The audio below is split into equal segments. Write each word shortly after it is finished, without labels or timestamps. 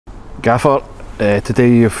Gaffer, today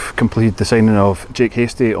you've completed the signing of Jake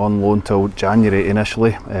Hastie on loan till January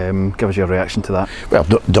initially. Give us your reaction to that. Well,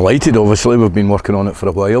 delighted obviously. We've been working on it for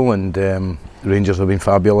a while, and Rangers have been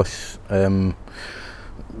fabulous. You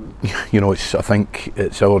know, I think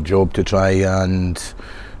it's our job to try and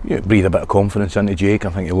breathe a bit of confidence into Jake. I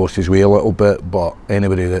think he lost his way a little bit, but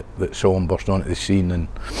anybody that saw him burst onto the scene, and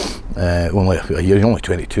he's only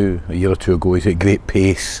 22, a year or two ago, he's at great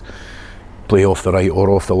pace, play off the right or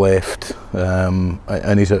off the left,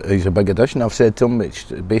 and he's a big addition. I've said to him, it's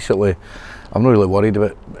basically, I'm not really worried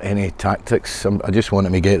about any tactics. I just want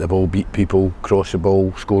him to get the ball, beat people, cross the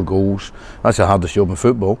ball, score goals. That's the hardest job in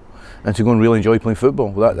football, and to go and really enjoy playing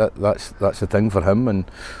football. That's the thing for him, and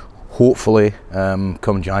hopefully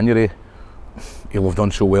come January he'll have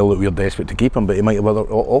done so well that we're desperate to keep him, but he might have other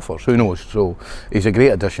offers, who knows. So he's a great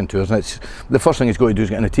addition to us, and it's the first thing he's got to do is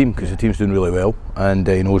get in the team, because the team's doing really well, and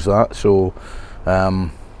he knows that. So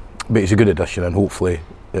but he's a good addition, and hopefully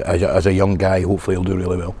as a young guy, hopefully he'll do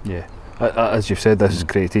really well. Yeah, as you've said, this has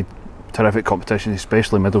created terrific competition,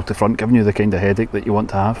 especially middle to front, giving you the kind of headache that you want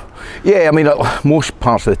to have. Yeah, I mean, most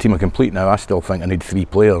parts of the team are complete now. I still think I need 3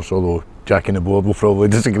 players, although Jack on the board will probably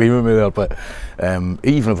disagree with me there, but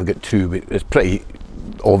even if we get 2, it's pretty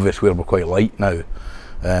obvious where we're quite light now,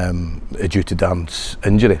 due to Darren's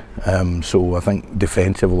injury. So I think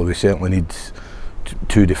defensively we certainly need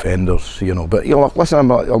 2 defenders, you know. But you know,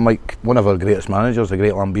 listen, I'm like one of our greatest managers, the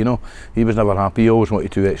great Lambino. He was never happy. He always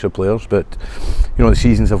wanted 2 extra players. But you know, the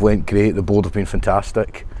seasons have went great. The board have been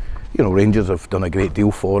fantastic. You know, Rangers have done a great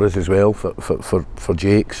deal for us as well, for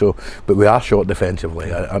Jake. So, but we are short defensively.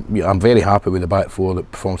 I'm very happy with the back 4 that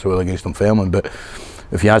performed so well against Dunfermline. But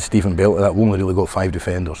if you add Stephen Bell to that, we've only really got 5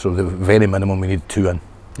 defenders. So the very minimum we need 2 in.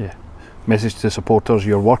 Yeah. Message to supporters: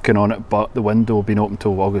 you're working on it, but the window being open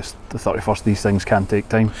till August the 31st. These things can take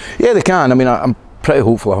time. Yeah, they can. I mean, I'm pretty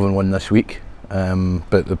hopeful of having one this week.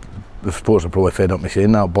 But the supporters are probably fed up me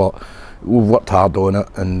saying that. But we've worked hard on it,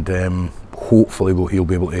 and hopefully he'll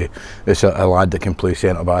be able to. It's a lad that can play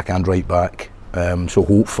centre back and right back. So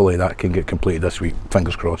hopefully that can get completed this week.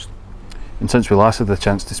 Fingers crossed. And since we last had the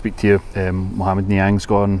chance to speak to you, Mouhamed Niang's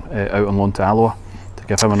gone out on loan to Alloa, to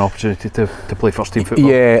give him an opportunity to play first team football.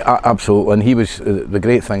 Yeah, absolutely. And he was the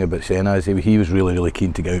great thing about Senna is he was really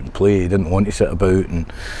keen to get out and play. He didn't want to sit about,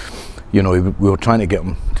 and you know, we were trying to get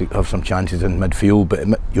him to have some chances in midfield. But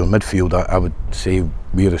you know, midfield, I would say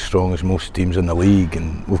we're as strong as most teams in the league,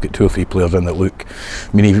 and we've got 2 or 3 players in that look.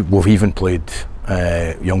 I mean, we've even played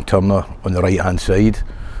young Turner on the right hand side,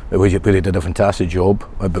 where he did a fantastic job,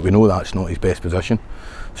 but we know that's not his best position.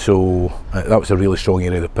 So that was a really strong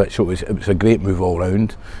area of the pitch. So it was a great move all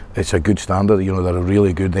round. It's a good standard. You know, they're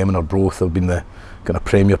really good. Them and Arbroath have been the kind of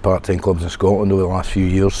premier part-time clubs in Scotland over the last few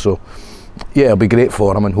years. So yeah, it'll be great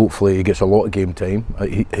for him, and hopefully he gets a lot of game time.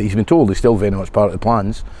 He's been told he's still very much part of the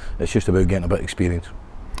plans. It's just about getting a bit of experience.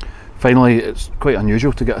 Finally, it's quite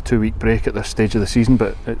unusual to get a 2-week break at this stage of the season,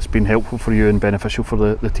 but it's been helpful for you and beneficial for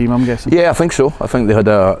the team, I'm guessing. Yeah, I think so. I think they had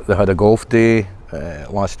a golf day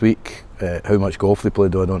last week. How much golf they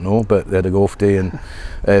played, I don't know, but they had a golf day, and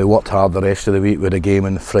worked hard the rest of the week with a game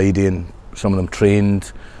on Friday, and some of them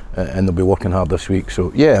trained, and they'll be working hard this week.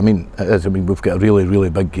 So yeah, I mean, we've got a really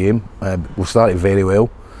big game. We've started very well.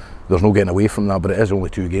 There's no getting away from that, but it is only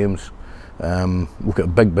 2 games. We've got a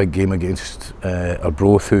big game against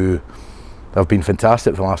Arbroath, who have been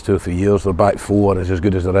fantastic for the last 2 or 3 years. Their back 4 is as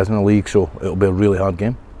good as there is in the league, so it'll be a really hard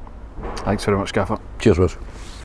game. Thanks very much, Gaffer. Cheers, Rose.